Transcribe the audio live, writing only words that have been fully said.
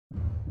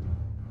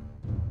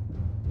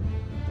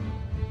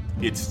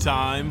It's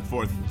time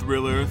for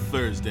Thriller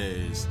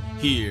Thursdays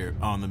here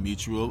on the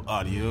Mutual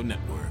Audio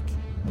Network.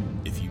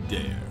 If you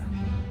dare.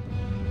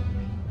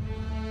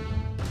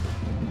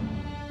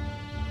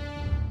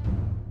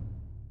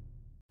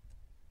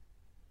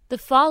 The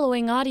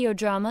following audio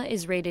drama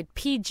is rated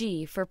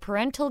PG for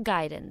parental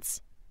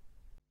guidance.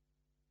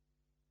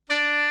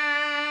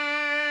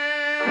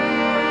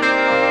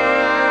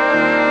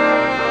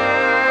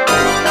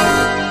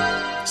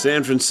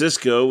 San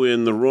Francisco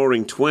in the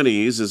Roaring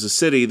 '20s is a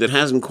city that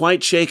hasn't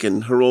quite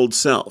shaken her old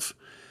self.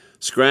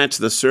 Scratch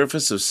the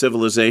surface of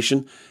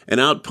civilization and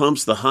out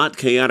pumps the hot,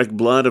 chaotic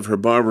blood of her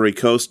Barbary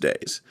Coast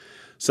days.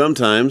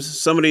 Sometimes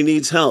somebody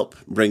needs help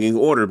bringing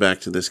order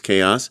back to this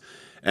chaos,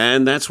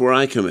 and that's where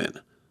I come in.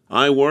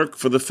 I work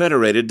for the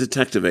Federated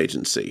Detective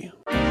Agency.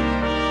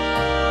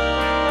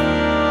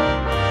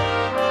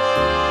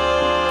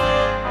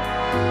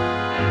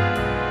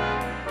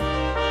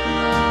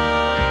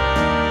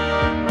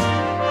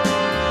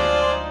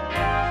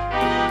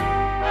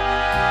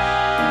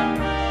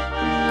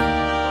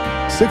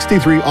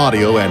 '63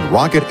 Audio and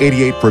Rocket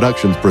 88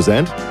 Productions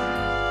present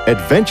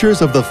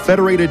Adventures of the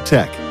Federated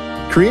Tech,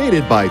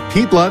 created by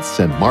Pete Lutz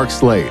and Mark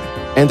Slade,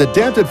 and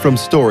adapted from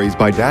stories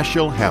by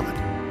Dashiell Hammett.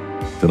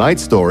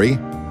 Tonight's story,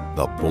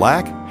 The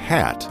Black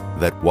Hat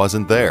That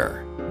Wasn't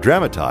There,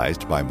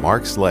 dramatized by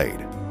Mark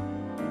Slade.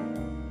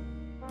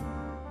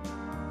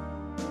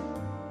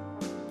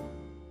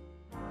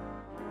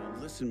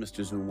 Listen,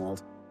 Mr.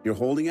 Zumwalt, you're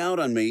holding out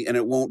on me and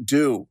it won't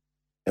do.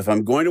 If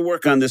I'm going to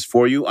work on this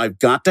for you, I've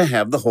got to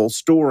have the whole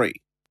story.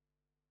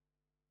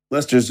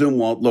 Lester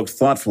Zumwalt looked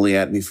thoughtfully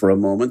at me for a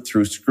moment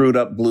through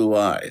screwed-up blue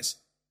eyes.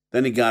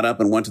 Then he got up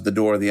and went to the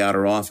door of the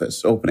outer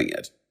office, opening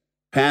it.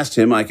 Past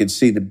him, I could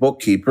see the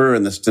bookkeeper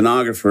and the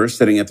stenographer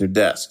sitting at their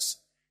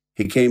desks.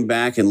 He came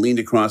back and leaned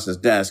across his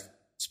desk,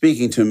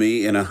 speaking to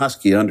me in a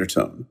husky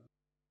undertone.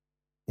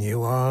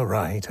 You are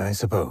right, I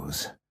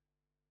suppose.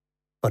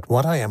 But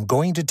what I am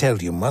going to tell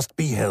you must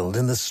be held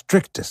in the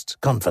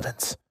strictest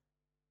confidence.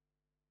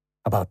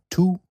 About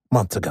 2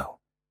 months ago,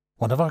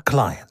 one of our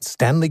clients,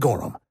 Stanley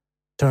Gorham,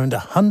 turned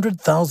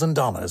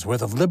 $100,000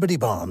 worth of Liberty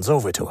bonds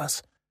over to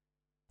us.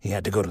 He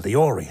had to go to the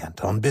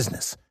Orient on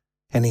business,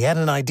 and he had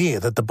an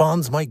idea that the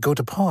bonds might go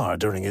to par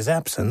during his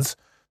absence,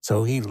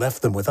 so he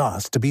left them with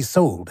us to be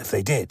sold if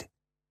they did.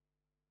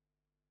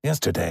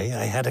 Yesterday,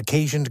 I had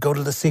occasion to go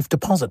to the safe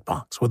deposit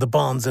box where the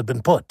bonds had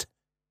been put,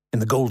 in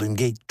the Golden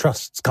Gate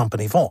Trust's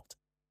company vault,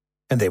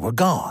 and they were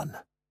gone.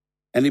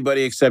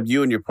 Anybody except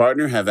you and your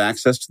partner have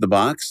access to the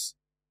box?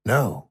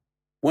 No.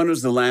 When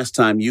was the last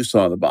time you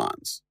saw the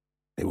bonds?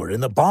 They were in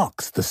the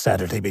box the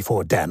Saturday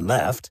before Dan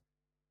left,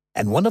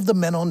 and one of the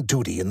men on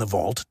duty in the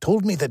vault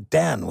told me that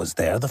Dan was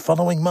there the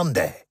following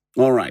Monday.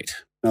 All right.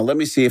 Now let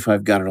me see if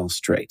I've got it all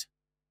straight.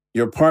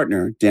 Your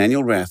partner,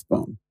 Daniel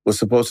Rathbone, was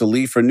supposed to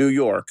leave for New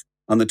York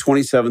on the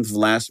 27th of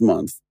last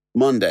month,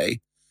 Monday,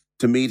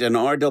 to meet an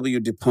R.W.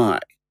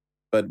 DePie.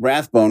 But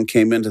Rathbone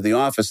came into the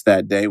office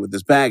that day with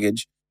his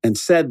baggage and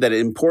said that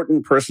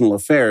important personal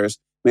affairs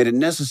made it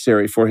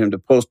necessary for him to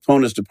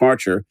postpone his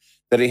departure,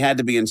 that he had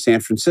to be in San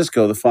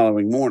Francisco the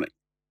following morning.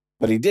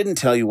 But he didn't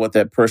tell you what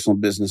that personal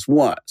business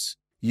was.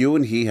 You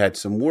and he had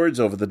some words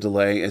over the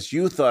delay, as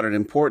you thought it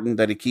important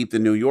that he keep the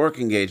New York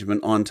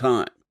engagement on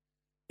time.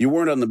 You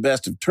weren't on the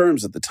best of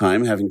terms at the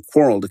time, having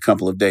quarreled a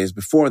couple of days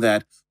before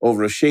that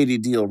over a shady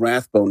deal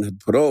Rathbone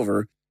had put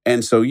over,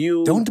 and so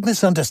you... Don't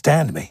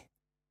misunderstand me.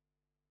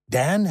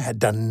 Dan had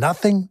done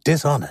nothing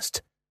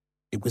dishonest.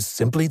 It was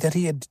simply that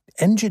he had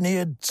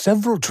engineered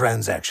several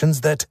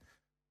transactions that,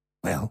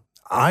 well,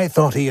 I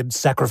thought he had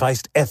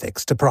sacrificed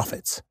ethics to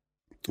profits.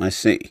 I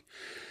see.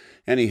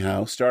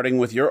 Anyhow, starting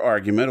with your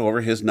argument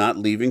over his not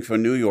leaving for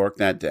New York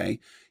that day,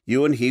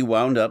 you and he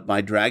wound up by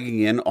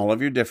dragging in all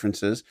of your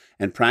differences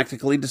and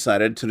practically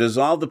decided to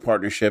dissolve the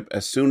partnership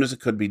as soon as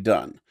it could be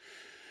done.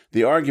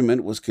 The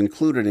argument was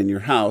concluded in your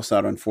house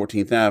out on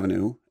 14th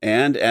Avenue,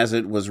 and as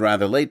it was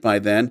rather late by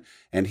then,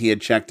 and he had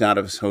checked out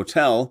of his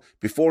hotel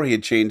before he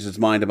had changed his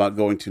mind about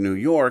going to New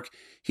York,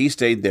 he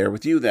stayed there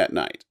with you that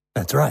night.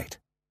 That's right.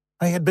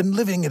 I had been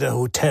living at a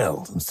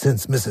hotel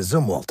since Mrs.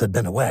 Zumwalt had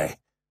been away,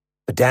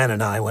 but Dan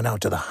and I went out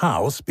to the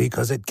house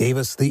because it gave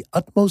us the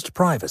utmost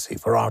privacy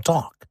for our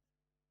talk.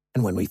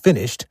 And when we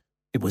finished,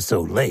 it was so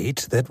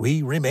late that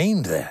we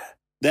remained there.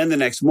 Then the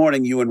next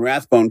morning, you and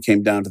Rathbone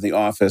came down to the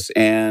office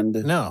and...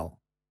 No.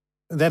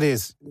 That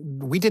is,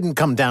 we didn't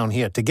come down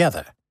here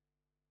together.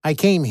 I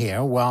came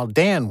here while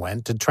Dan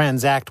went to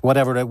transact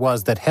whatever it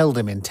was that held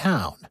him in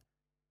town.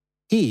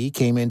 He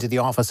came into the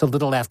office a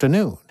little after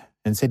noon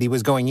and said he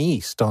was going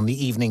east on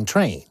the evening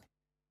train.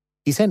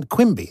 He sent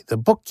Quimby, the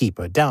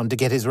bookkeeper, down to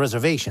get his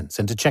reservations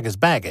and to check his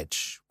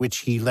baggage, which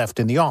he left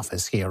in the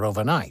office here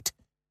overnight.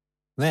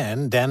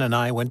 Then Dan and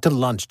I went to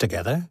lunch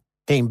together,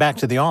 came back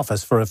to the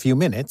office for a few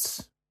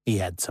minutes. He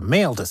had some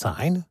mail to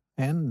sign,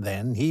 and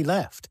then he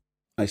left.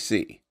 I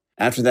see.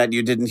 After that,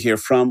 you didn't hear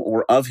from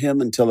or of him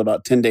until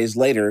about 10 days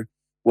later,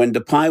 when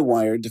DePie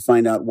wired to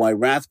find out why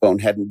Rathbone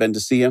hadn't been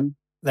to see him?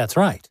 That's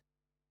right.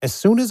 As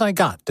soon as I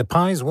got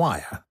DePie's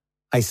wire,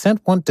 I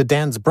sent one to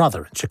Dan's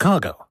brother in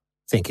Chicago,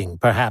 thinking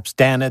perhaps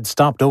Dan had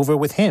stopped over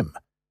with him.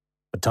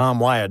 But Tom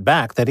wired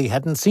back that he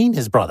hadn't seen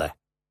his brother.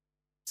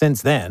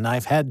 Since then,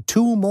 I've had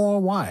 2 more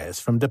wires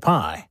from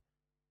DePie.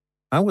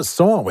 I was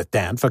sore with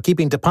Dan for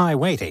keeping DePie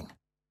waiting,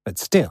 but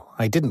still,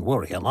 I didn't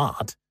worry a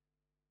lot.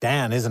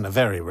 Dan isn't a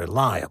very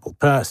reliable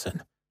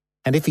person,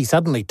 and if he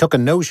suddenly took a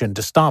notion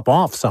to stop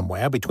off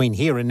somewhere between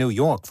here and New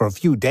York for a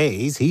few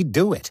days, he'd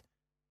do it.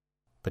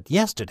 But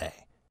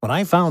yesterday, when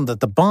I found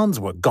that the bonds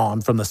were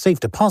gone from the safe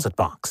deposit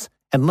box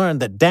and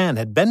learned that Dan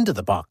had been to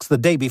the box the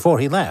day before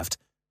he left,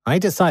 I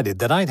decided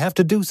that I'd have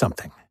to do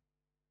something.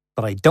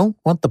 But I don't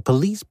want the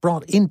police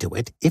brought into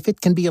it if it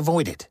can be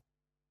avoided.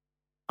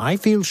 I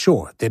feel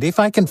sure that if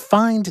I can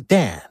find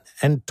Dan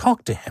and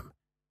talk to him,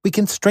 we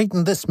can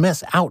straighten this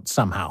mess out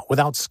somehow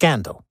without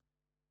scandal.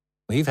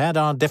 We've had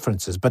our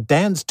differences, but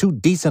Dan's too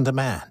decent a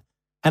man,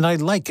 and I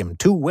like him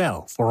too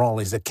well for all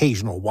his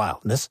occasional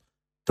wildness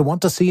to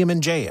want to see him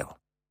in jail.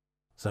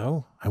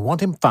 So I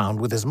want him found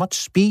with as much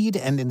speed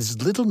and in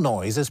as little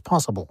noise as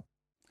possible.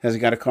 Has he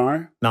got a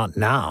car? Not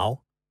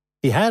now.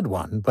 He had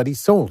one, but he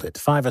sold it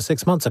 5 or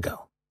 6 months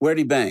ago. Where'd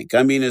he bank?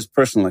 I mean his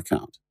personal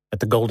account. At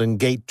the Golden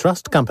Gate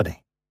Trust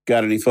Company.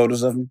 Got any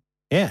photos of him?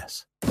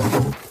 Yes.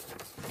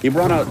 He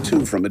brought out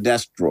 2 from a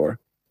desk drawer,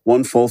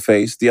 one full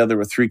face, the other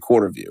a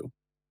 3/4 view.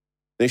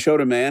 They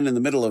showed a man in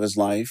the middle of his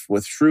life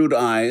with shrewd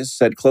eyes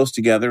set close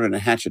together and a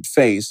hatchet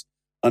face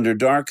under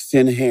dark,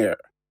 thin hair.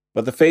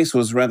 But the face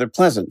was rather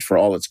pleasant for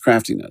all its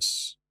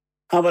craftiness.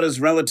 How about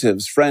his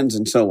relatives, friends,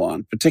 and so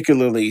on,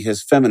 particularly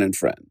his feminine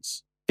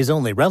friends? His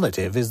only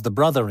relative is the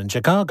brother in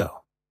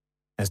Chicago.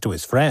 As to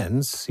his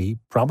friends, he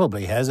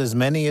probably has as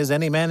many as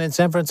any man in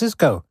San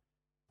Francisco.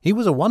 He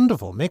was a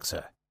wonderful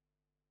mixer.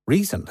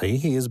 Recently,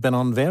 he has been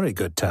on very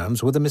good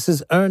terms with a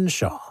Mrs.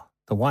 Earnshaw,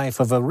 the wife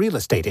of a real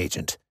estate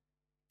agent.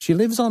 She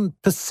lives on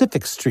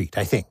Pacific Street,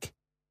 I think.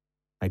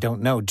 I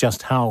don't know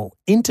just how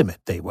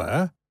intimate they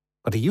were,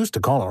 but he used to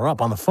call her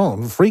up on the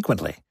phone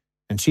frequently,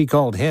 and she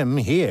called him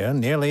here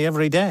nearly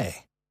every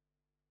day.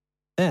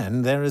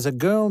 Then there is a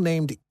girl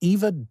named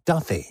Eva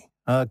Duthie,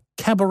 a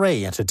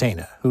cabaret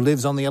entertainer who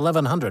lives on the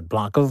 1100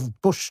 block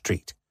of Bush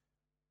Street.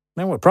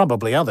 There were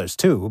probably others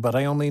too, but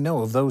I only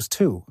know of those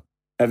 2.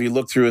 Have you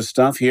looked through his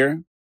stuff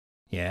here?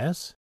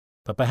 Yes,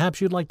 but perhaps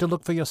you'd like to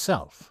look for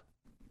yourself.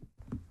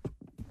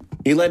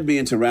 He led me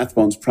into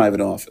Rathbone's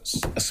private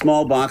office, a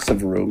small box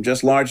of a room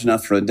just large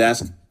enough for a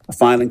desk, a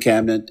filing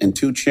cabinet, and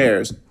 2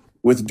 chairs,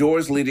 with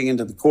doors leading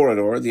into the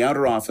corridor, the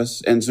outer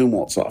office, and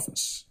Zumwalt's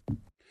office.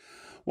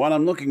 While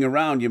I'm looking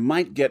around, you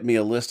might get me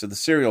a list of the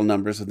serial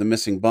numbers of the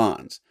missing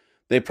bonds.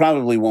 They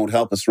probably won't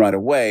help us right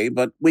away,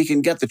 but we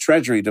can get the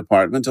Treasury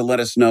Department to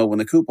let us know when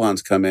the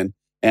coupons come in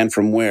and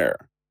from where.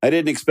 I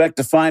didn't expect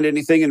to find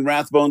anything in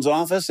Rathbone's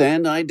office,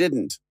 and I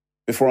didn't.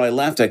 Before I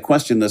left, I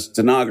questioned the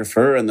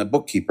stenographer and the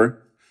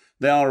bookkeeper.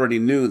 They already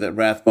knew that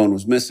Rathbone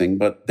was missing,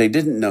 but they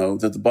didn't know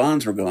that the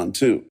bonds were gone,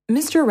 too.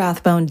 Mr.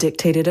 Rathbone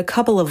dictated a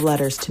couple of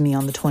letters to me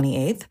on the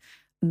 28th,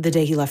 the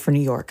day he left for New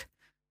York.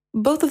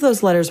 Both of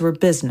those letters were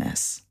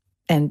business,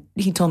 and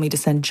he told me to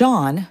send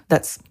John,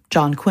 that's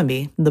John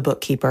Quimby, the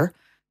bookkeeper,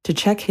 to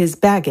check his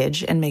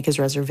baggage and make his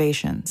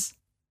reservations.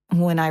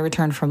 When I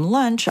returned from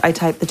lunch, I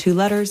typed the 2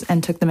 letters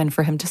and took them in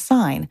for him to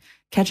sign,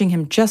 catching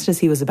him just as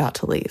he was about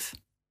to leave.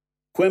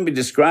 Quimby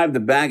described the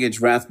baggage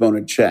Rathbone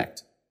had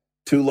checked.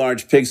 2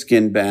 large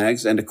pigskin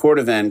bags and a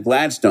Cordovan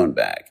Gladstone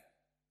bag.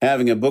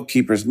 Having a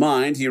bookkeeper's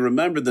mind, he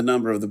remembered the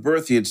number of the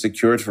berth he had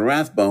secured for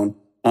Rathbone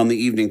on the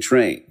evening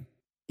train.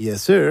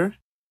 Yes, sir.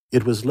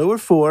 It was lower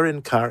 4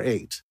 in car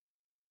 8.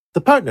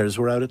 The partners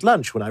were out at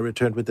lunch when I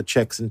returned with the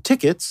checks and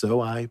tickets,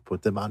 so I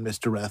put them on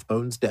Mr.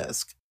 Rathbone's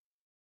desk.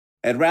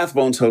 At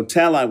Rathbone's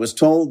hotel, I was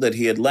told that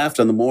he had left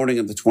on the morning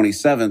of the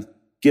 27th,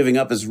 giving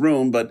up his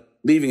room, but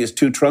leaving his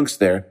 2 trunks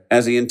there,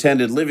 as he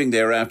intended living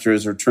there after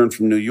his return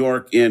from New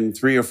York in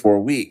 3 or 4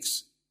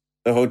 weeks.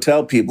 The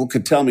hotel people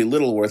could tell me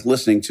little worth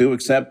listening to,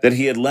 except that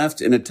he had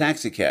left in a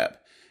taxicab.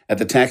 At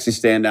the taxi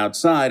stand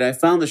outside, I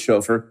found the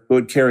chauffeur who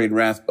had carried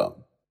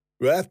Rathbone.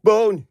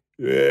 Rathbone?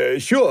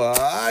 Sure,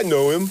 I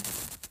know him.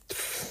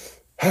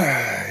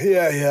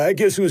 Yeah, I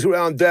guess it was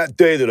around that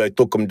day that I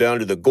took him down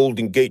to the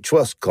Golden Gate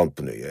Trust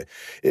Company.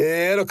 He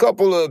had a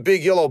couple of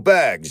big yellow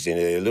bags and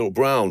a little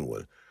brown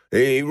one.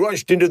 He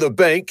rushed into the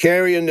bank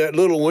carrying that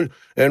little one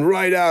and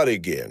right out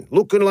again,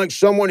 looking like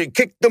someone had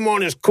kicked him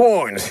on his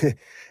corn.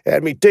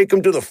 Had me take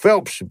him to the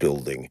Phelps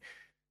building,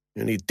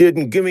 and he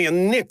didn't give me a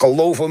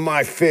nickel over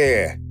my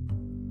fare.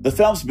 The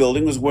Phelps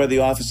building was where the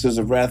offices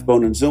of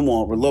Rathbone and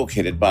Zumwalt were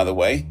located, by the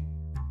way.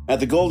 At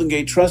the Golden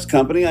Gate Trust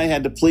Company, I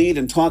had to plead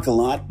and talk a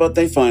lot, but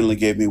they finally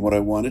gave me what I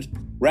wanted.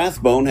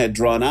 Rathbone had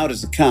drawn out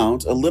his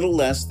account a little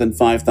less than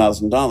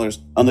 $5,000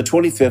 on the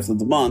 25th of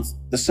the month,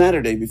 the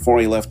Saturday before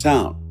he left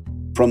town.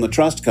 From the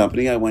trust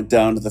company, I went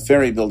down to the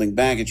ferry building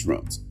baggage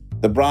rooms.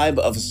 The bribe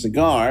of a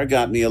cigar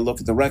got me a look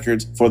at the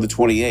records for the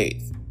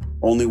 28th.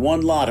 Only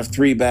 1 lot of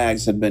 3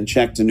 bags had been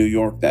checked to New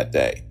York that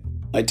day.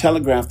 I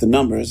telegraphed the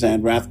numbers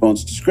and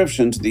Rathbone's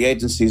description to the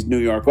agency's New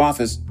York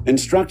office,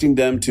 instructing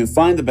them to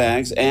find the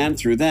bags and,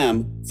 through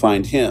them,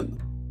 find him.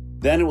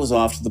 Then it was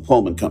off to the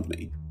Pullman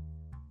Company.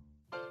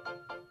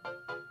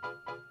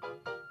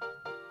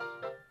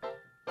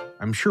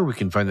 I'm sure we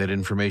can find that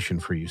information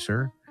for you,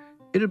 sir.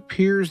 It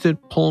appears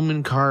that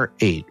Pullman Car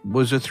 8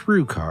 was a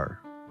through car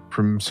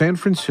from San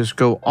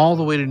Francisco all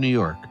the way to New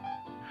York.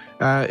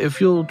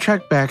 If you'll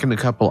check back in a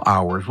couple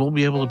hours, we'll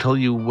be able to tell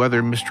you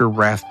whether Mr.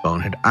 Rathbone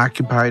had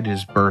occupied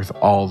his berth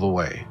all the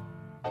way.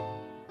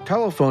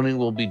 Telephoning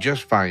will be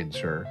just fine,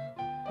 sir.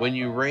 When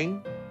you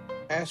ring,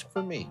 ask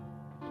for me.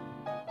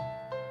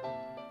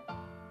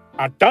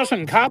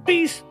 12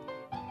 copies?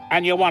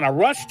 And you want a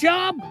rush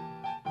job?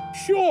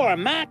 Sure,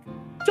 Mac.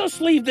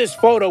 Just leave this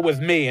photo with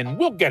me and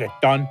we'll get it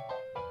done.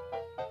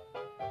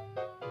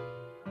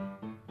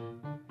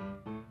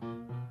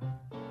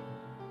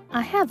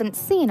 I haven't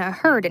seen or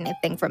heard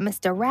anything from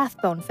Mr.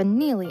 Rathbone for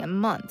nearly a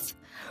month.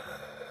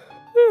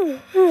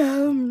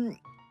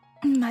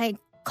 I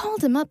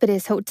called him up at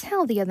his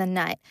hotel the other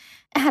night.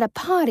 I had a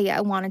party I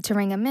wanted to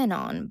ring him in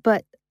on,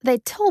 but they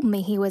told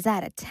me he was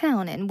out of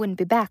town and wouldn't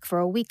be back for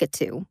a week or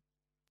two.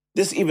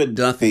 This Eva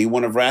Duthie,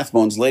 one of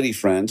Rathbone's lady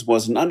friends,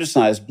 was an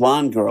undersized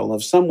blonde girl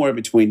of somewhere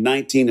between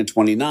 19 and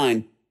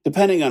 29,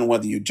 depending on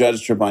whether you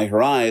judged her by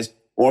her eyes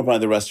or by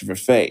the rest of her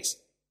face.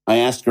 I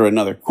asked her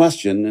another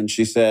question, and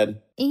she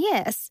said,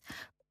 Yes,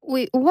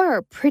 we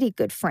were pretty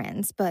good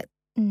friends, but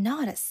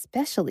not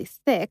especially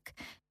thick.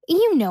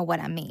 You know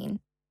what I mean.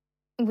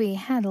 We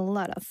had a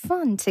lot of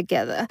fun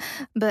together,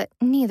 but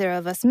neither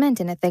of us meant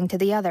anything to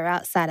the other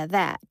outside of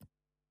that.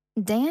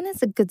 Dan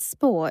is a good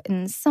sport,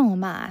 and so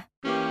am I.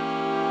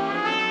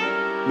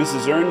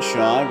 Mrs.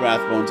 Earnshaw,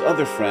 Rathbone's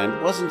other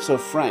friend, wasn't so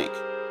frank,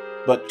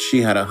 but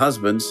she had a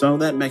husband, so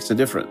that makes a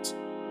difference.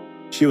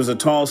 She was a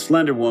tall,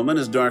 slender woman,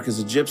 as dark as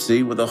a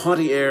gypsy, with a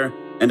haughty air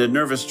and a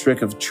nervous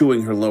trick of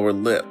chewing her lower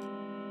lip.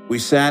 We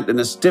sat in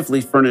a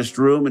stiffly furnished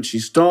room, and she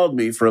stalled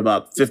me for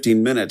about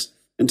 15 minutes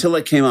until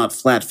I came out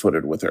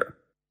flat-footed with her.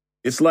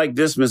 It's like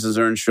this, Mrs.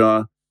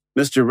 Earnshaw.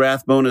 Mr.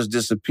 Rathbone has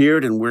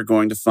disappeared, and we're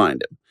going to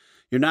find him.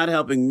 You're not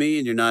helping me,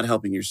 and you're not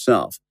helping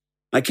yourself.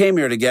 I came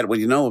here to get what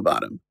you know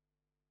about him.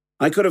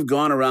 I could have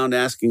gone around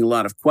asking a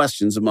lot of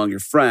questions among your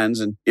friends,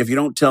 and if you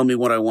don't tell me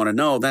what I want to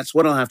know, that's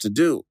what I'll have to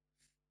do.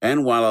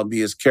 And while I'll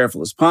be as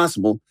careful as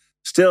possible,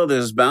 still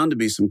there's bound to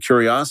be some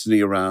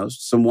curiosity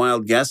aroused, some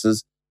wild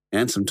guesses,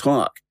 and some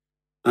talk.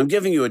 I'm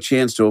giving you a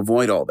chance to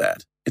avoid all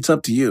that. It's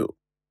up to you.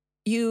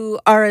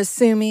 You are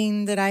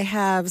assuming that I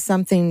have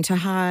something to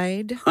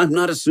hide? I'm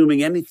not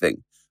assuming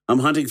anything. I'm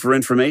hunting for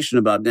information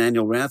about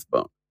Daniel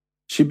Rathbone.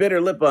 She bit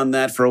her lip on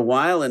that for a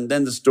while, and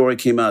then the story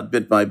came out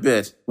bit by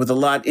bit, with a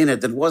lot in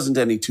it that wasn't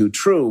any too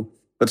true,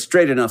 but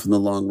straight enough in the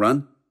long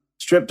run.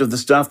 Stripped of the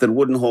stuff that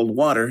wouldn't hold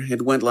water,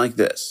 it went like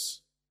this.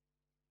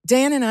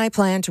 Dan and I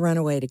planned to run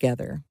away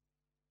together.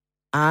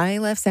 I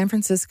left San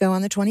Francisco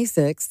on the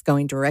 26th,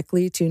 going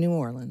directly to New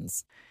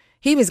Orleans.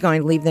 He was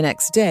going to leave the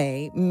next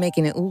day,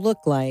 making it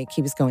look like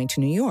he was going to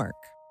New York.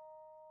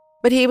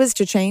 But he was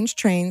to change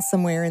trains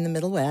somewhere in the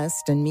Middle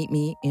West and meet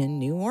me in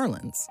New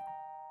Orleans.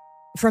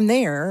 From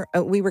there,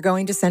 we were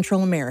going to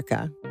Central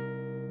America.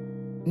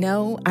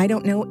 No, I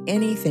don't know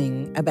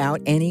anything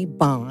about any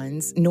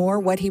bonds, nor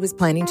what he was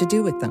planning to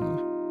do with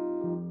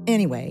them.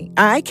 Anyway,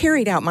 I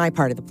carried out my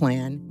part of the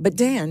plan, but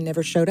Dan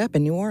never showed up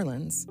in New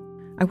Orleans.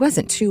 I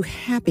wasn't too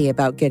happy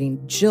about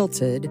getting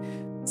jilted,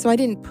 so I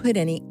didn't put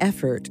any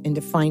effort into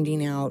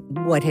finding out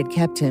what had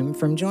kept him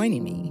from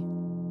joining me.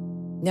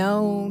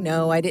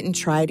 No, I didn't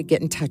try to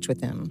get in touch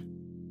with him.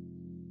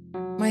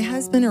 My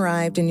husband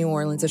arrived in New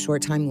Orleans a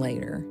short time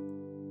later.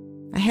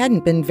 I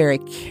hadn't been very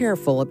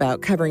careful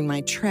about covering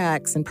my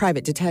tracks, and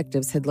private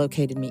detectives had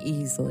located me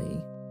easily.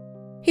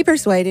 He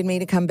persuaded me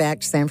to come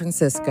back to San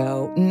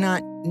Francisco,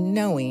 not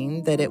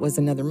knowing that it was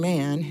another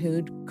man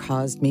who'd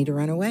caused me to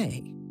run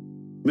away.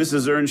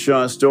 Mrs.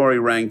 Earnshaw's story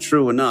rang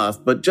true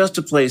enough, but just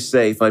to play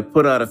safe, I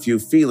put out a few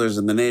feelers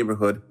in the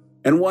neighborhood,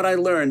 and what I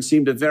learned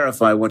seemed to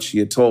verify what she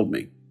had told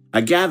me.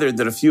 I gathered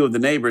that a few of the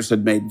neighbors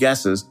had made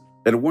guesses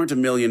that weren't a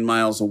million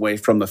miles away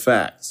from the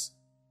facts.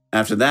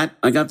 After that,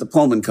 I got the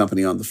Pullman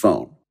Company on the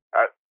phone.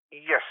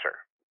 Yes, sir.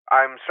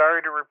 I'm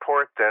sorry to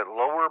report that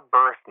lower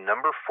berth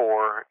number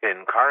 4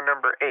 in car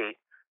number 8,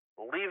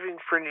 leaving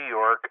for New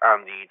York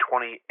on the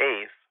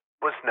 28th,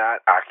 was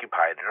not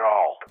occupied at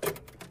all.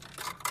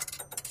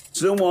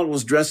 Zumwalt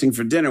was dressing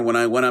for dinner when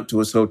I went up to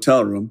his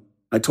hotel room.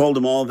 I told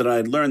him all that I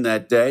had learned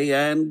that day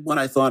and what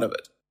I thought of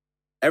it.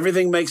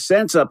 Everything makes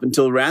sense up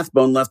until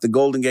Rathbone left the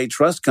Golden Gate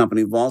Trust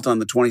Company vault on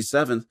the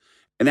 27th,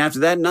 and after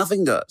that,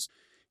 nothing does.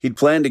 He'd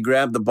planned to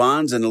grab the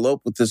bonds and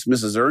elope with this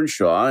Mrs.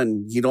 Earnshaw,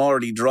 and he'd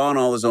already drawn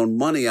all his own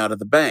money out of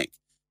the bank.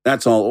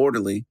 That's all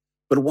orderly.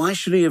 But why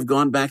should he have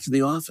gone back to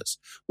the office?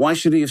 Why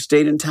should he have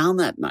stayed in town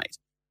that night?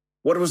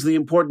 What was the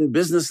important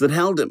business that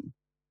held him?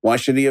 Why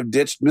should he have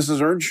ditched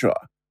Mrs.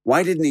 Earnshaw?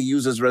 Why didn't he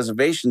use his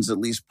reservations at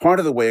least part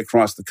of the way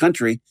across the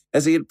country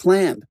as he had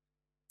planned?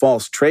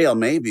 False trail,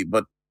 maybe,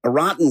 but a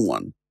rotten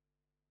one.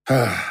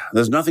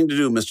 There's nothing to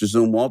do, Mr.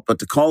 Zumwalt, but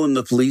to call in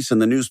the police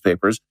and the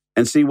newspapers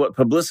and see what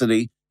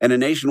publicity and a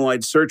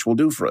nationwide search will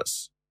do for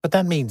us. But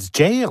that means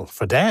jail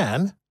for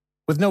Dan,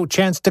 with no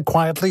chance to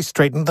quietly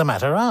straighten the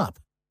matter up.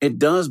 It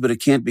does, but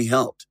it can't be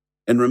helped.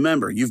 And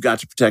remember, you've got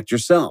to protect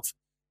yourself.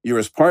 You're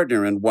his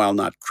partner, and while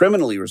not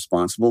criminally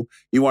responsible,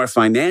 you are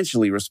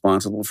financially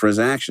responsible for his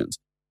actions.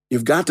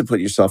 You've got to put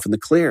yourself in the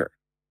clear.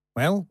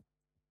 Well,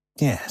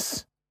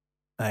 yes.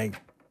 I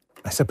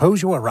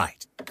suppose you are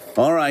right.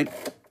 All right.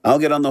 I'll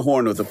get on the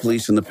horn with the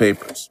police and the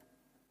papers.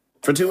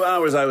 For 2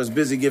 hours, I was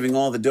busy giving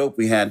all the dope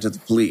we had to the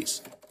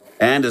police,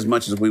 and as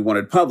much as we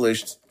wanted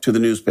published, to the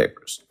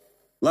newspapers.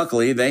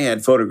 Luckily, they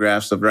had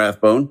photographs of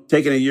Rathbone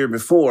taken a year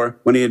before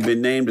when he had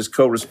been named as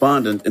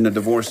co-respondent in a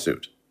divorce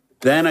suit.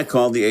 Then I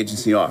called the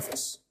agency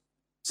office.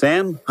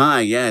 Sam?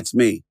 Hi, yeah, it's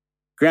me.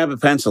 Grab a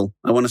pencil.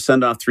 I want to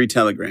send off 3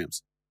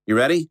 telegrams. You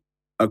ready?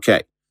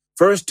 Okay.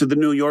 First, to the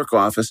New York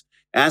office,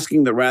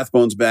 asking that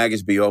Rathbone's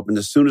baggage be opened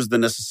as soon as the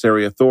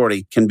necessary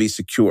authority can be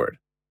secured.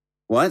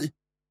 What?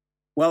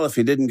 Well, if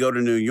he didn't go to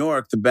New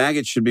York, the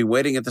baggage should be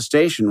waiting at the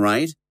station,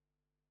 right?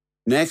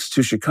 Next,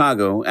 to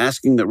Chicago,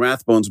 asking that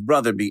Rathbone's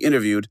brother be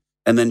interviewed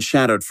and then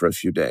shadowed for a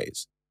few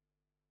days.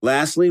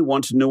 Lastly,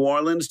 one to New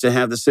Orleans to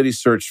have the city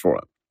searched for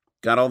him.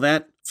 Got all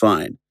that?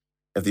 Fine.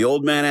 If the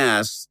old man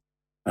asks,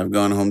 I've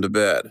gone home to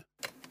bed.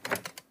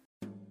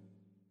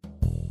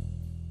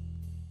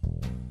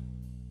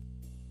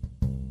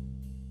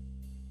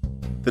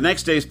 The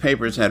next day's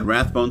papers had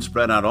Rathbone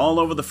spread out all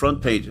over the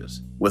front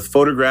pages, with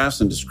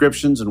photographs and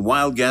descriptions and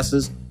wild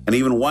guesses, and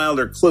even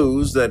wilder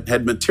clues that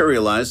had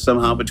materialized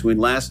somehow between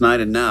last night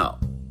and now.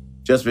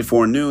 Just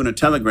before noon, a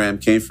telegram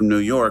came from New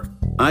York,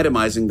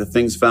 itemizing the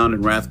things found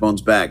in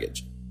Rathbone's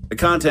baggage. The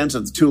contents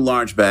of the 2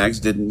 large bags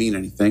didn't mean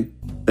anything.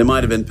 They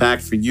might have been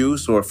packed for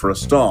use or for a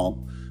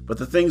stall, but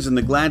the things in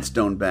the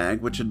Gladstone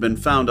bag, which had been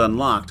found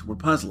unlocked, were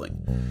puzzling.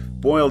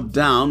 Boiled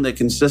down, they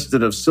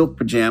consisted of silk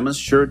pajamas,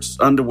 shirts,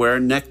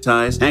 underwear,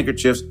 neckties,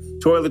 handkerchiefs,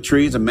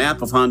 toiletries, a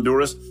map of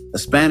Honduras, a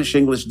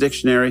Spanish-English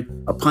dictionary,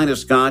 a pint of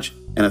scotch,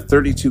 and a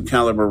 .32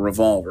 caliber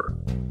revolver.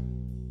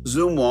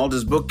 Zumwalt,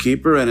 his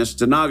bookkeeper, and his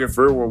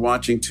stenographer were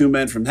watching 2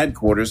 men from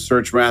headquarters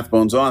search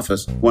Rathbone's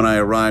office when I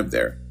arrived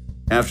there.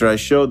 After I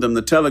showed them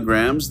the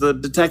telegrams, the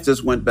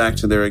detectives went back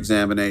to their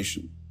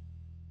examination.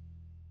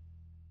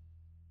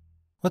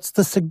 What's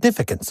the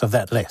significance of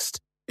that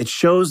list? It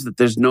shows that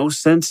there's no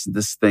sense to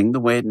this thing the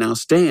way it now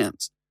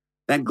stands.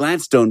 That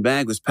Gladstone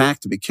bag was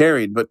packed to be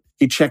carried, but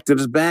he checked it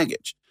as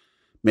baggage.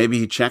 Maybe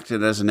he checked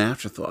it as an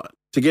afterthought,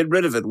 to get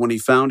rid of it when he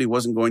found he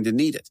wasn't going to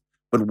need it.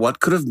 But what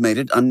could have made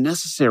it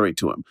unnecessary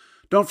to him?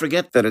 Don't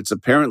forget that it's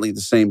apparently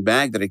the same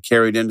bag that he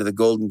carried into the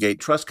Golden Gate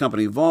Trust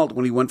Company vault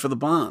when he went for the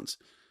bonds.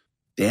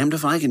 Damned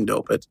if I can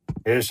dope it.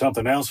 Here's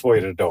something else for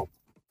you to dope.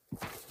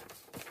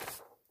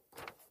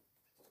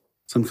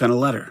 Some kind of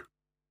letter.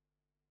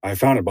 I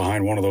found it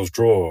behind one of those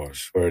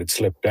drawers where it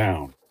slipped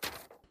down.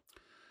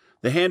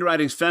 The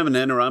handwriting's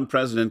feminine, or I'm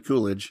President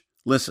Coolidge.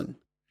 Listen.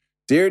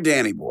 Dear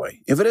Danny boy,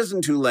 if it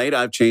isn't too late,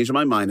 I've changed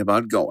my mind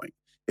about going.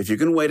 If you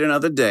can wait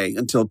another day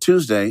until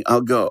Tuesday,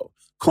 I'll go.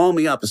 Call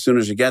me up as soon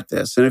as you get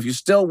this, and if you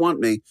still want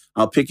me,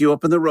 I'll pick you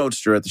up in the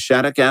Roadster at the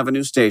Shattuck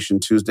Avenue station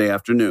Tuesday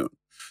afternoon.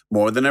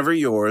 More than ever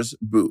yours,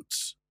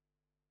 Boots.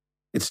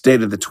 It's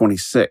dated the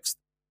 26th,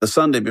 the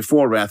Sunday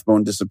before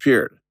Rathbone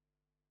disappeared.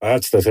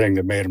 That's the thing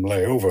that made him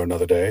lay over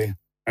another day,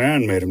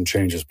 and made him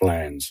change his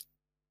plans.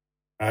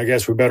 I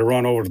guess we better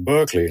run over to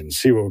Berkeley and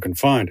see what we can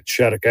find at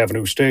Shattuck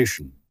Avenue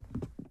Station.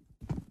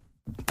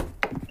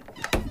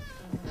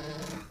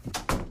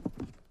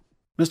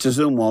 Mr.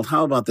 Zumwalt,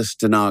 how about this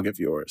stenog of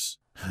yours?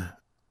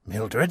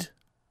 Mildred?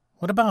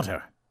 What about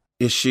her?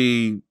 Is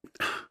she...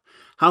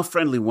 How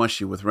friendly was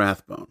she with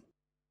Rathbone?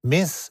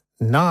 Miss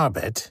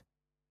Narbet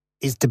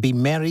is to be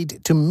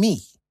married to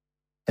me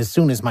as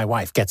soon as my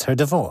wife gets her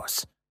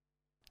divorce.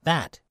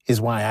 That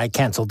is why I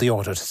canceled the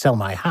order to sell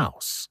my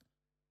house.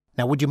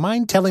 Now, would you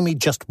mind telling me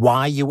just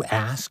why you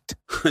asked?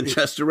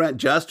 just a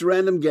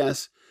random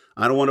guess.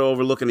 I don't want to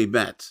overlook any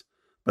bets.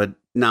 But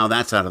now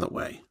that's out of the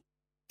way.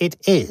 It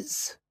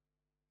is.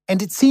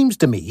 And it seems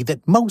to me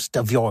that most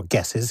of your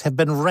guesses have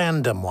been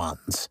random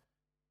ones.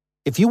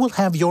 If you will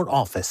have your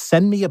office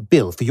send me a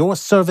bill for your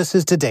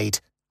services to date,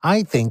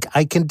 I think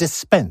I can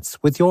dispense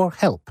with your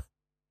help.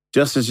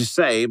 Just as you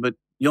say, but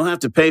you'll have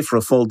to pay for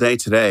a full day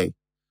today.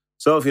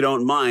 So if you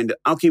don't mind,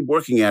 I'll keep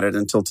working at it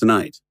until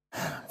tonight.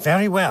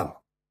 Very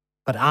well.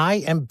 But I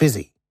am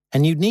busy,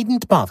 and you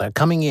needn't bother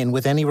coming in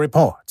with any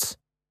reports.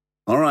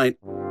 All right.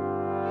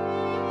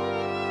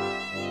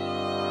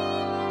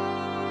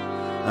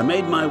 I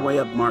made my way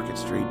up Market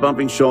Street,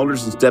 bumping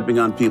shoulders and stepping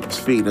on people's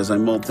feet as I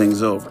mulled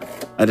things over.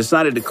 I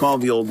decided to call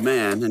the old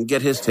man and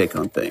get his take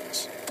on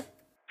things.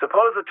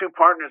 Suppose the 2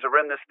 partners are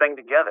in this thing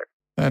together.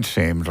 That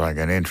seems like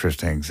an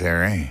interesting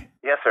theory.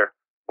 Yes, sir.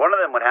 One of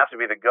them would have to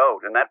be the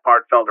goat, and that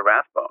part fell to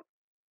Rathbone.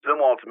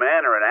 Zumwalt's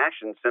manner and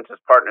action since his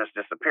partner's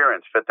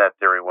disappearance fit that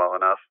theory well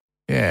enough.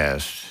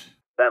 Yes.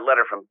 That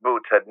letter from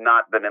Boots had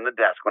not been in the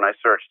desk when I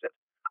searched it.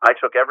 I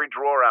took every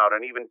drawer out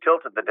and even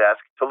tilted the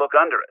desk to look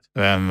under it.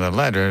 Then the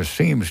letter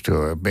seems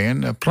to have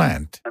been a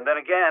plant. And then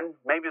again,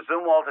 maybe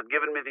Zumwalt had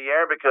given me the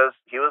air because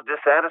he was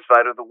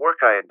dissatisfied with the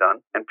work I had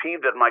done and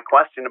peeved at my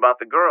question about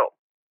the girl.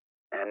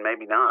 And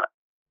maybe not.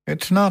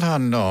 It's not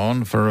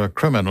unknown for a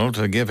criminal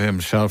to give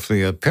himself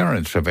the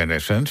appearance of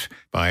innocence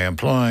by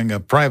employing a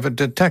private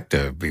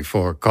detective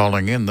before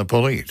calling in the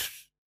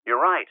police.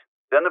 You're right.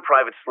 Then the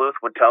private sleuth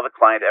would tell the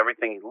client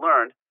everything he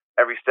learned,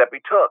 every step he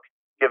took,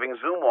 giving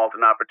Zumwalt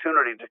an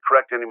opportunity to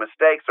correct any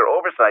mistakes or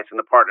oversights in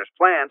the partner's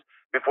plans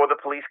before the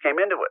police came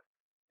into it.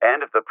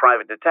 And if the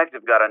private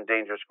detective got on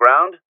dangerous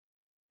ground,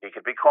 he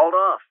could be called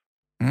off.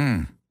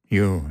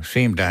 You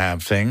seem to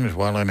have things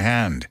well in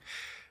hand.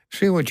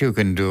 See what you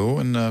can do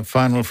in the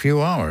final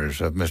few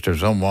hours of Mr.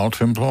 Zumwalt's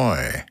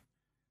employ.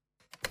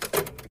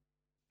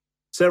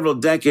 Several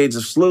decades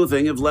of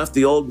sleuthing have left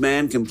the old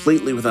man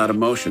completely without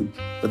emotion,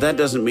 but that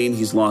doesn't mean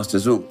he's lost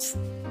his oomph.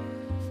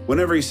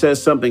 Whenever he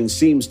says something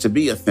seems to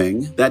be a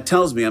thing, that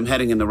tells me I'm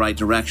heading in the right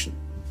direction.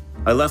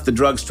 I left the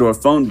drugstore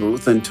phone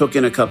booth and took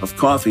in a cup of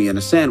coffee and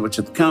a sandwich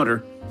at the counter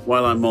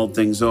while I mulled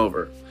things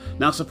over.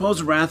 Now,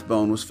 suppose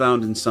Rathbone was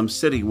found in some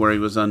city where he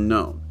was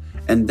unknown,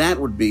 and that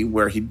would be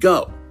where he'd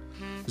go.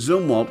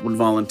 Zumwalt would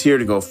volunteer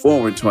to go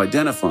forward to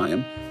identify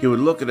him. He would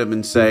look at him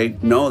and say,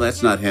 no,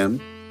 that's not him.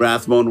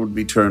 Rathbone would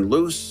be turned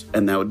loose,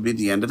 and that would be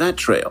the end of that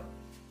trail.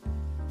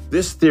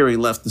 This theory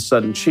left the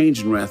sudden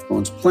change in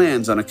Rathbone's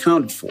plans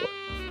unaccounted for,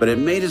 but it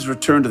made his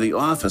return to the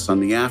office on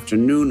the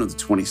afternoon of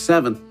the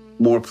 27th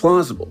more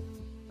plausible.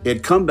 He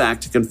had come back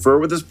to confer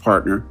with his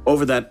partner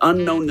over that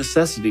unknown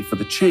necessity for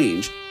the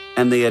change,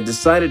 and they had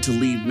decided to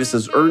leave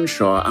Mrs.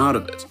 Earnshaw out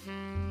of it.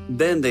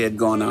 Then they had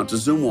gone out to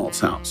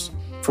Zumwalt's house.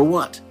 For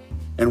what?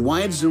 And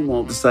why had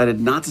Zumwalt decided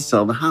not to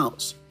sell the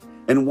house?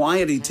 And why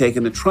had he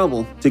taken the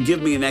trouble to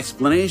give me an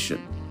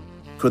explanation?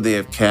 Could they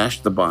have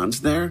cashed the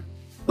bonds there?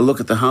 A look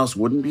at the house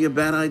wouldn't be a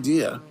bad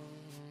idea.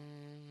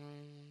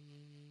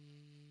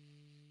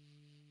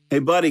 Hey,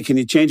 buddy, can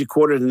you change a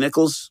quarter to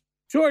nickels?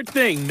 Sure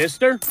thing,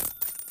 mister.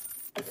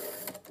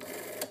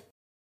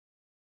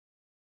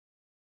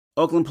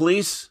 Oakland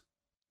Police?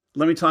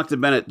 Let me talk to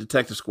Bennett,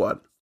 Detective Squad.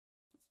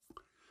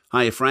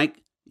 Hiya,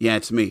 Frank. Yeah,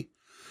 it's me.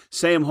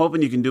 Say, I'm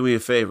hoping you can do me a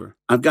favor.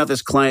 I've got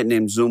this client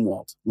named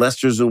Zumwalt,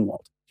 Lester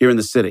Zumwalt, here in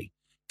the city.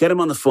 Get him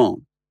on the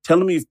phone. Tell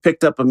him you've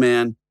picked up a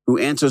man who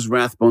answers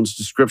Rathbone's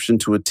description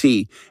to a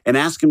T, and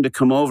ask him to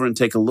come over and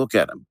take a look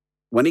at him.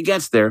 When he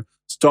gets there,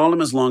 stall him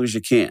as long as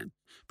you can.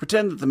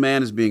 Pretend that the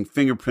man is being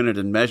fingerprinted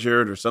and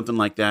measured or something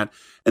like that,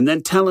 and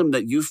then tell him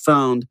that you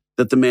found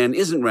that the man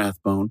isn't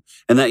Rathbone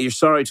and that you're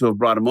sorry to have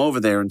brought him over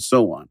there and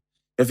so on.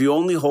 If you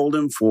only hold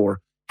him for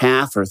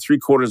half or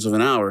 3/4 of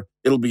an hour,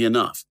 it'll be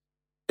enough.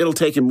 It'll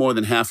take him more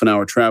than half an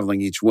hour traveling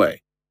each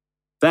way.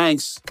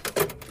 Thanks.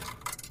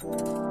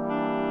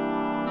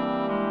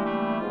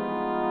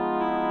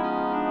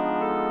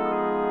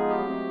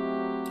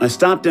 I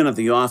stopped in at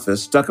the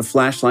office, stuck a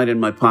flashlight in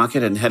my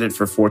pocket, and headed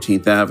for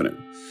 14th Avenue.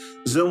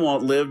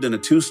 Zumwalt lived in a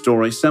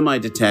 2-story,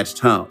 semi-detached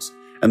house,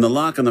 and the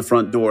lock on the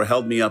front door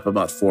held me up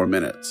about 4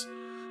 minutes.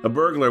 A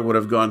burglar would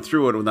have gone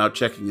through it without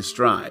checking his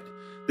stride.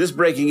 This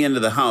breaking into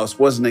the house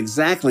wasn't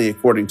exactly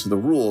according to the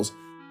rules,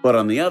 but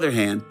on the other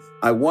hand,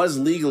 I was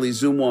legally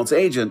Zumwalt's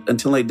agent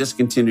until I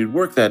discontinued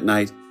work that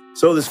night,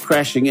 so this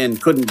crashing in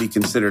couldn't be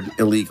considered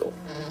illegal.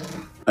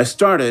 I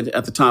started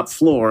at the top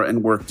floor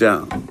and worked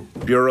down.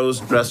 Bureaus,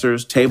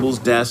 dressers, tables,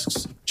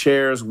 desks,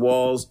 chairs,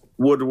 walls,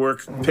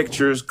 woodwork,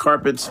 pictures,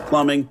 carpets,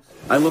 plumbing.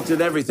 I looked at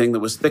everything that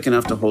was thick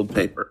enough to hold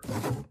paper.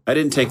 I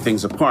didn't take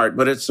things apart,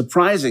 but it's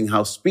surprising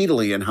how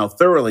speedily and how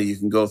thoroughly you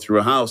can go through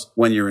a house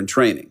when you're in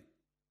training.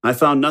 I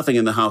found nothing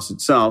in the house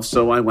itself,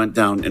 so I went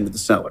down into the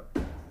cellar.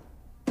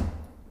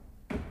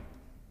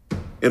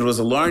 It was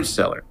a large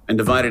cellar and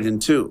divided in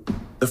two.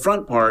 The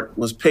front part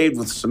was paved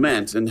with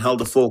cement and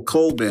held a full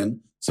coal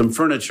bin, some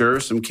furniture,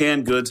 some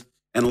canned goods,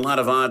 and a lot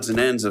of odds and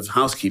ends of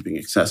housekeeping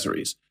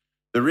accessories.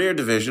 The rear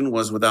division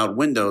was without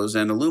windows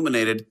and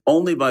illuminated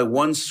only by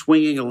one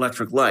swinging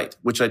electric light,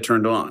 which I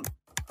turned on.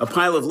 A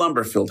pile of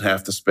lumber filled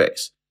half the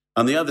space.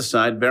 On the other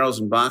side, barrels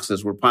and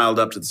boxes were piled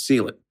up to the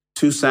ceiling.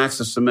 2 sacks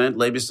of cement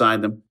lay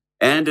beside them,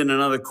 and in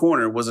another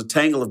corner was a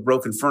tangle of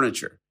broken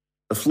furniture.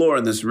 The floor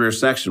in this rear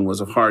section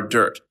was of hard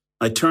dirt.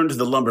 I turned to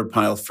the lumber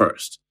pile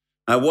first.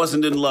 I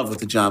wasn't in love with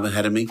the job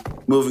ahead of me,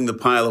 moving the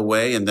pile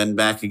away and then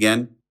back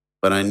again,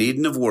 but I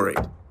needn't have worried.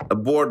 A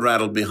board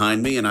rattled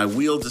behind me, and I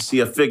wheeled to see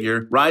a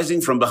figure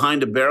rising from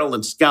behind a barrel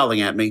and scowling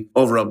at me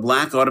over a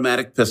black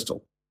automatic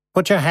pistol.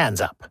 Put your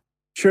hands up.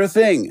 Sure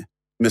thing,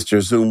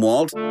 Mr.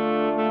 Zumwalt.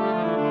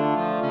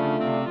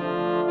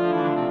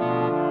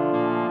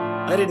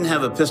 I didn't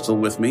have a pistol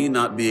with me,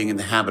 not being in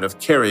the habit of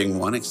carrying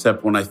one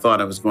except when I thought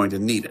I was going to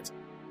need it.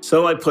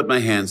 So I put my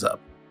hands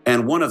up,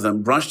 and one of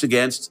them brushed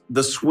against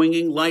the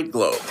swinging light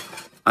globe.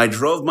 I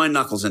drove my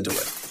knuckles into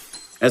it.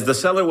 As the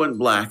cellar went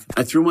black,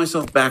 I threw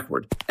myself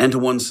backward and to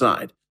one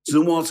side.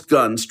 Zumwalt's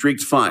gun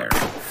streaked fire.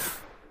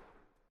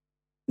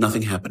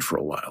 Nothing happened for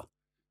a while.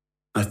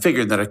 I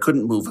figured that I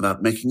couldn't move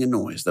without making a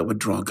noise that would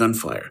draw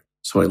gunfire,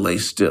 so I lay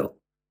still.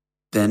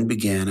 Then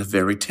began a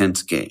very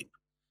tense game.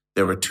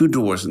 There were 2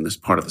 doors in this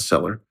part of the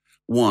cellar.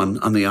 One,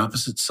 on the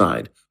opposite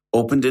side,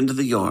 opened into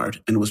the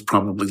yard and was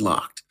probably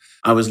locked.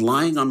 I was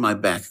lying on my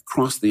back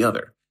across the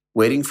other,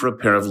 waiting for a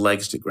pair of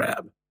legs to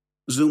grab.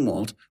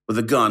 Zumwalt, with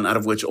a gun out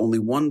of which only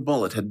one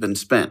bullet had been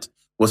spent,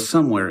 was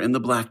somewhere in the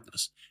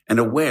blackness and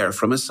aware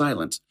from his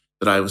silence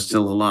that I was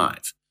still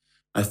alive.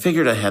 I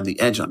figured I had the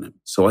edge on him,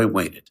 so I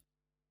waited.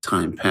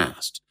 Time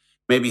passed,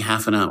 maybe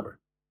half an hour.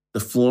 The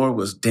floor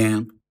was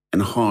damp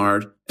and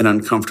hard and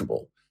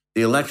uncomfortable.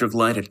 The electric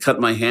light had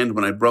cut my hand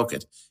when I broke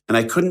it, and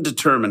I couldn't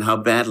determine how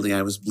badly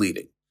I was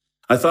bleeding.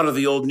 I thought of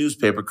the old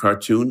newspaper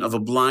cartoon of a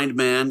blind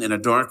man in a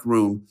dark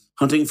room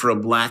hunting for a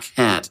black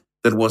hat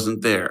that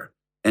wasn't there,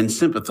 and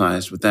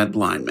sympathized with that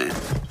blind man.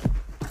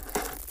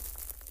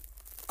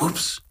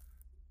 Oops.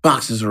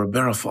 Boxes or a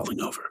barrel falling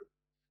over.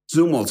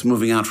 Zumwalt's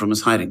moving out from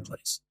his hiding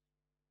place.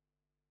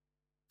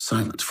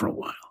 Silence for a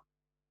while,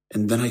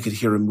 and then I could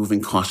hear him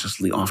moving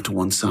cautiously off to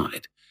one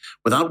side.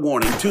 Without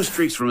warning, 2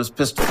 streaks from his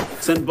pistol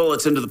sent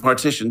bullets into the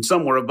partition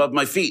somewhere above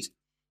my feet.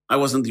 I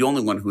wasn't the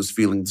only one who was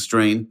feeling the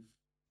strain.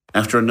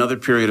 After another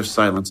period of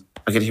silence,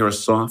 I could hear a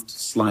soft,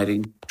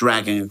 sliding,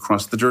 dragging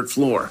across the dirt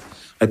floor.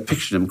 I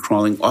pictured him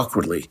crawling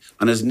awkwardly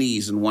on his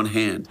knees in one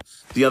hand,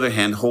 the other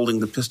hand holding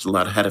the pistol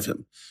out ahead of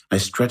him. I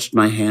stretched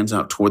my hands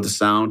out toward the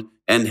sound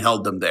and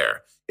held them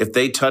there. If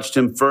they touched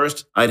him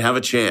first, I'd have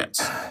a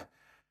chance.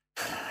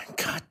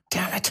 God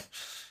damn it.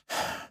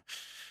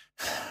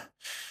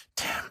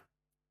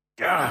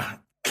 Damn.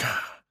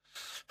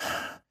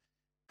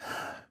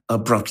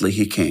 Abruptly,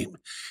 he came.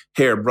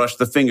 Hair brushed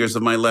the fingers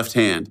of my left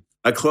hand.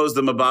 I closed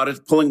them about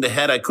it, pulling the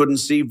head I couldn't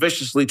see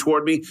viciously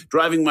toward me,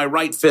 driving my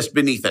right fist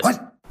beneath it.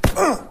 What?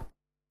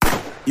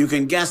 You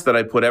can guess that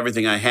I put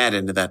everything I had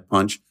into that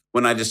punch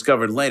when I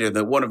discovered later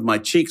that one of my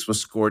cheeks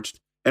was scorched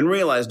and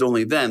realized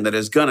only then that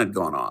his gun had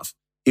gone off.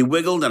 He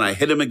wiggled and I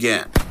hit him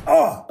again.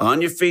 Oh.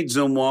 On your feet,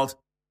 Zumwalt.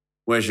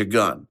 Where's your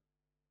gun?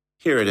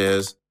 Here it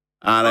is.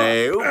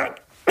 Allez.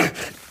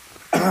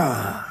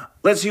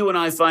 Let's you and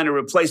I find a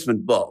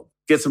replacement bulb.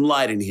 Get some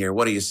light in here.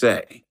 What do you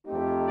say?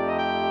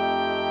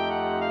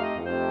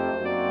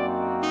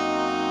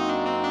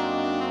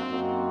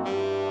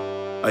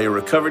 Are you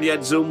recovered yet,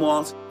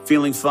 Zumwalt?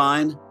 Feeling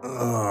fine?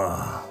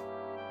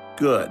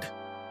 Good.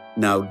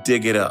 Now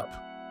dig it up.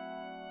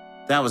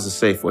 That was a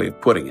safe way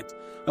of putting it.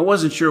 I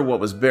wasn't sure what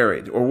was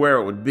buried or where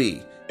it would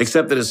be,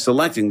 except that his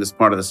selecting this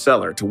part of the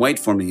cellar to wait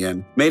for me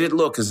in made it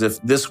look as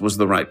if this was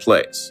the right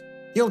place.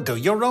 You'll do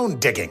your own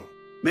digging.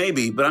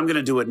 Maybe, but I'm going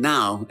to do it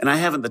now, and I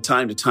haven't the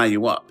time to tie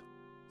you up.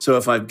 So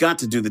if I've got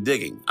to do the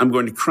digging, I'm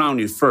going to crown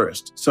you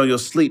first, so you'll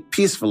sleep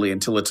peacefully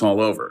until it's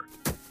all over.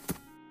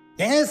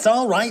 Yes,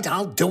 all right,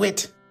 I'll do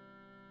it.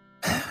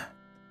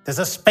 There's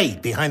a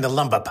spade behind the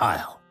lumber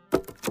pile.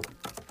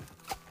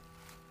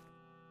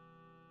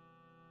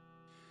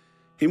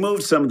 He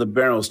moved some of the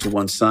barrels to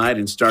one side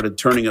and started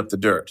turning up the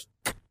dirt.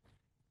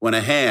 When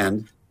a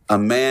hand, a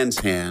man's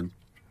hand,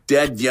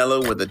 dead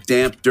yellow where the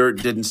damp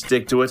dirt didn't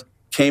stick to it,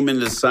 came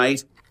into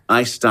sight,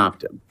 I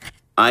stopped him.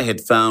 I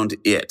had found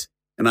it,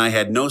 and I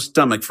had no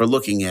stomach for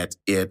looking at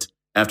it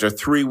after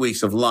 3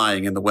 weeks of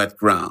lying in the wet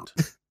ground.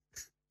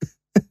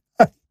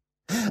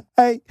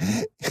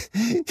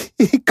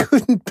 It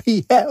couldn't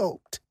be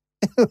helped.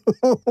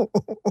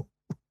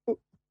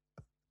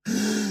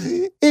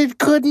 It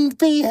couldn't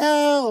be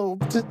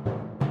helped.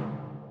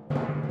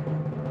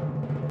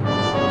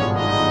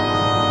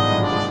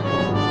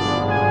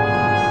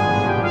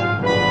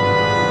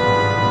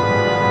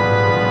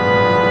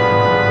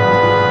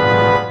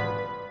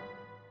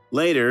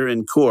 Later,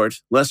 in court,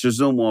 Lester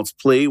Zumwalt's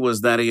plea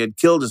was that he had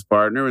killed his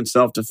partner in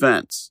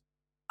self-defense.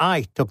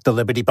 I took the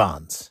Liberty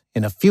bonds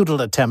in a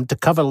futile attempt to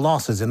cover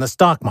losses in the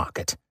stock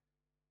market.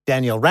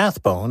 Daniel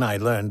Rathbone, I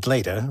learned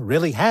later,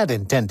 really had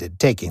intended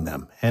taking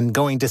them and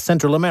going to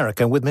Central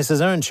America with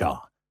Mrs.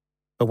 Earnshaw.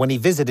 But when he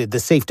visited the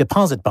safe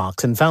deposit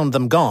box and found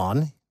them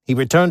gone, he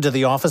returned to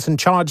the office and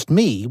charged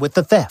me with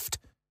the theft.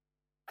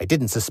 I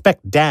didn't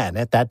suspect Dan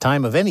at that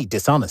time of any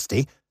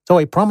dishonesty, so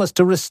I promised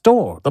to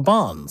restore the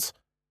bonds.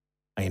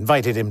 I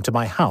invited him to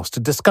my house to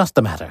discuss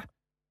the matter.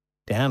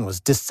 Dan was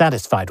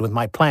dissatisfied with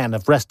my plan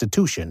of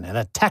restitution and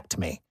attacked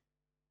me.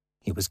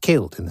 He was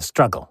killed in the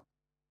struggle.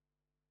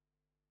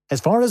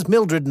 As far as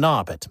Mildred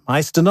Narbett,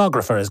 my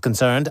stenographer, is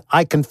concerned,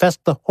 I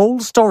confessed the whole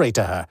story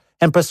to her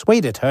and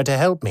persuaded her to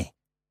help me.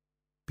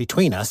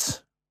 Between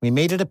us, we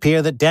made it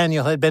appear that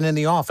Daniel had been in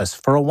the office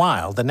for a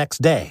while the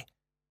next day,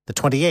 the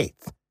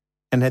 28th,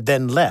 and had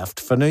then left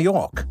for New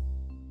York.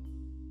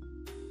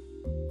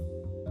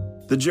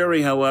 The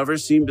jury, however,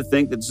 seemed to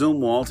think that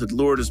Zumwalt had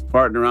lured his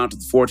partner out to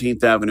the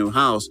 14th Avenue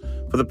house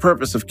for the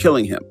purpose of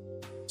killing him,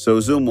 so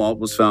Zumwalt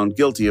was found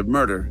guilty of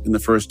murder in the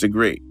first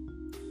degree.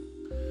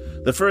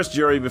 The first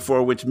jury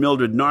before which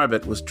Mildred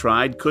Narbett was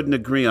tried couldn't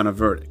agree on a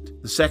verdict.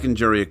 The second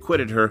jury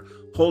acquitted her,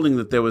 holding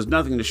that there was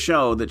nothing to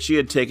show that she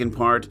had taken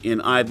part in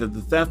either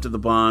the theft of the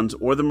bonds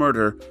or the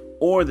murder,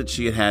 or that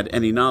she had had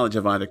any knowledge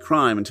of either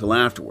crime until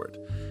afterward,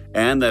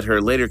 and that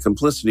her later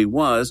complicity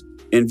was,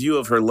 in view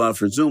of her love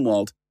for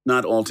Zumwalt,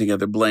 not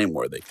altogether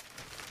blameworthy.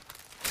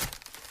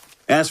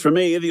 As for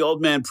me, the old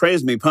man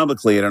praised me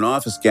publicly at an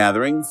office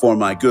gathering for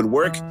my good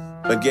work,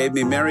 but gave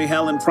me merry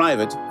hell in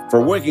private for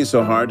working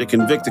so hard to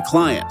convict a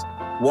client,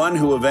 one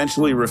who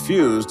eventually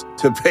refused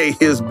to pay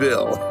his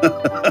bill.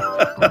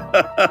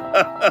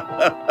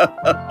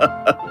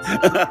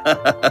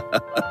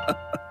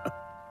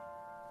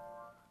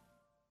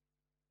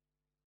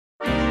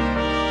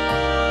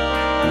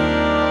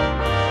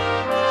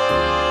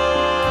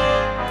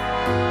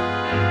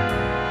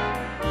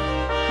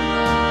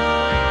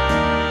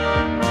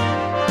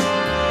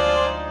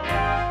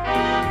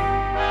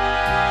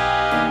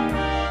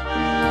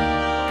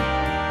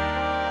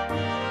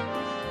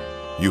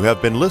 You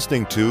have been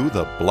listening to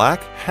The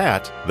Black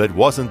Hat That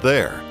Wasn't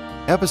There,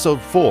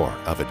 Episode 4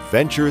 of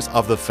Adventures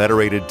of the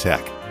Federated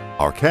Tech.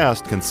 Our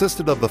cast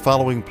consisted of the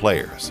following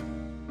players: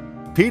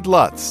 Pete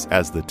Lutz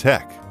as the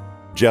Tech,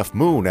 Jeff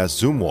Moon as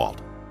Zumwalt,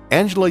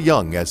 Angela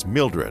Young as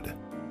Mildred,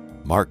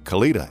 Mark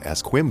Kalita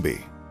as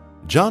Quimby,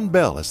 John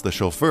Bell as the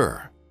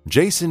chauffeur,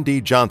 Jason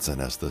D. Johnson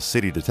as the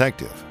city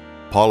detective,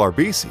 Paul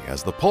Arbisi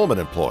as the Pullman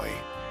employee,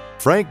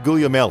 Frank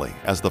Guglielmelli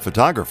as the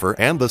photographer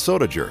and the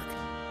soda jerk,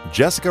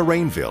 Jessica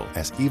Rainville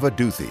as Eva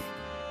Duthie,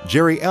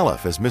 Jerry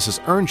Elliff as Mrs.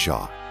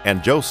 Earnshaw,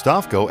 and Joe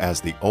Stofko as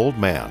the Old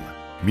Man.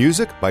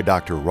 Music by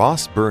Dr.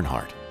 Ross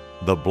Bernhardt.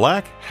 The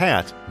Black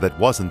Hat That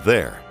Wasn't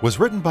There was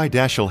written by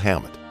Dashiell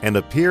Hammett and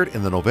appeared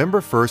in the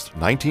November 1st,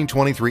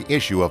 1923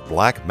 issue of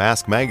Black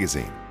Mask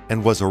magazine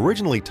and was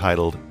originally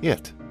titled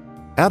It.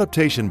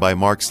 Adaptation by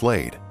Mark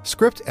Slade.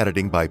 Script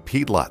editing by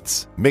Pete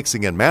Lutz.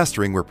 Mixing and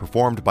mastering were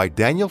performed by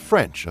Daniel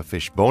French of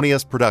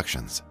Fishbonius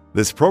Productions.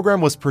 This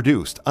program was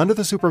produced under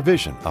the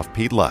supervision of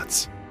Pete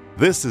Lutz.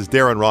 This is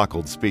Darren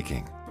Rockhold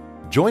speaking.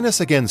 Join us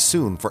again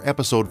soon for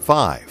Episode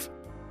 5,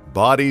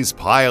 Bodies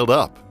Piled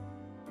Up.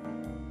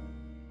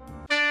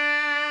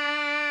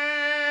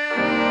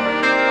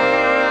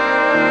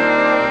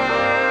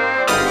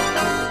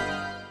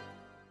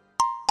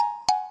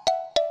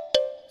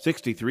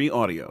 '63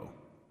 Audio.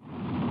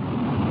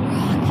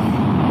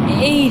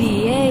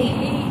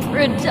 88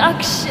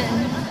 Production.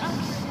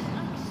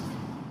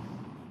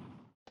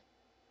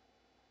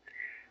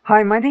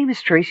 Hi, my name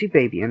is Tracy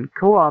Babian,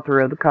 co-author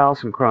of the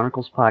Carlson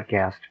Chronicles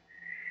podcast.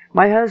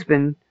 My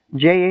husband,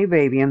 J.A.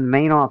 Babian, the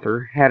main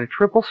author, had a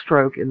triple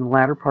stroke in the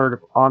latter part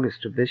of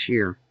August of this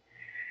year.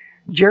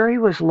 Jerry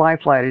was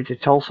life-flighted to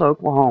Tulsa,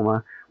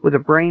 Oklahoma, with a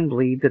brain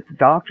bleed that the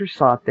doctors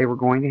thought they were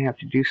going to have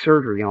to do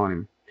surgery on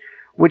him,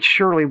 which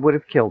surely would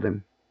have killed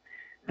him.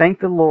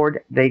 Thank the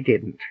Lord they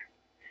didn't.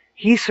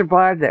 He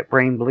survived that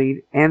brain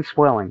bleed and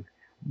swelling,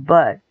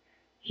 but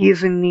he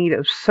is in need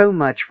of so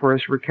much for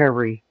his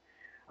recovery.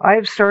 I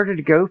have started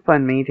a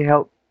GoFundMe to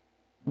help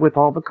with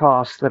all the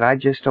costs that I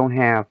just don't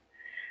have.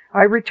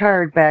 I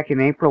retired back in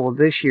April of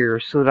this year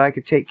so that I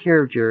could take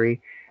care of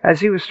Jerry, as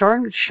he was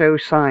starting to show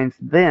signs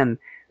then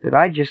that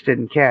I just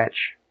didn't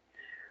catch.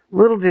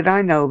 Little did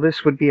I know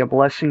this would be a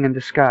blessing in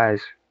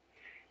disguise.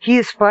 He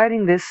is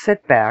fighting this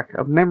setback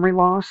of memory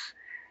loss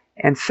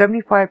and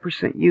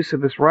 75% use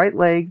of his right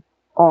leg,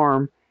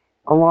 arm,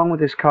 along with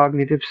his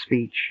cognitive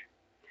speech.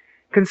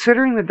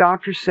 Considering the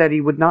doctor said he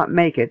would not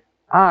make it,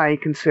 I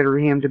consider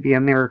him to be a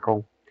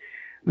miracle.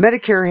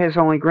 Medicare has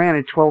only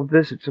granted 12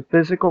 visits of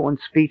physical and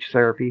speech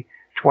therapy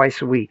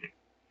twice a week.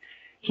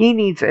 He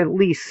needs at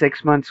least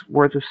 6 months'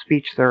 worth of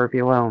speech therapy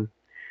alone.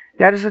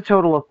 That is a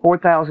total of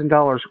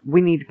 $4,000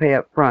 we need to pay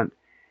up front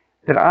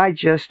that I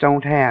just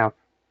don't have.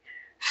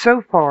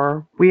 So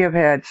far, we have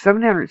had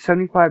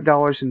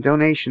 $775 in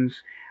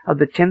donations of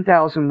the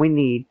 $10,000 we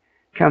need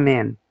come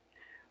in.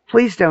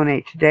 Please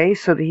donate today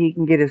so that he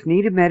can get his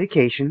needed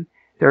medication,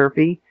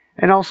 therapy,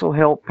 and also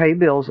help pay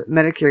bills that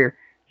Medicare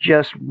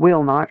just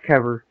will not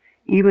cover,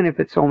 even if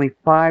it's only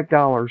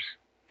 $5.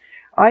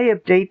 I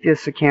update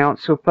this account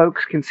so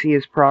folks can see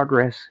his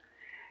progress.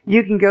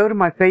 You can go to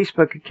my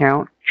Facebook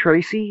account,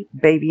 Tracy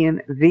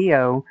Babian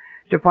VO,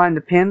 to find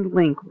the pinned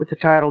link with the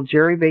title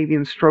Jerry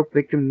Babian Stroke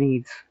Victim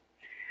Needs.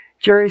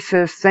 Jerry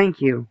says, thank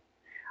you.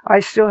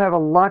 I still have a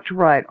lot to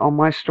write on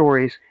my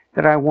stories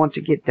that I want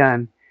to get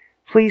done.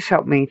 Please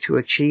help me to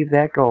achieve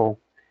that goal.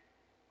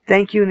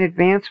 Thank you in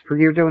advance for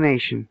your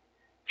donation.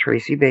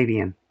 Tracy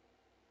Babian.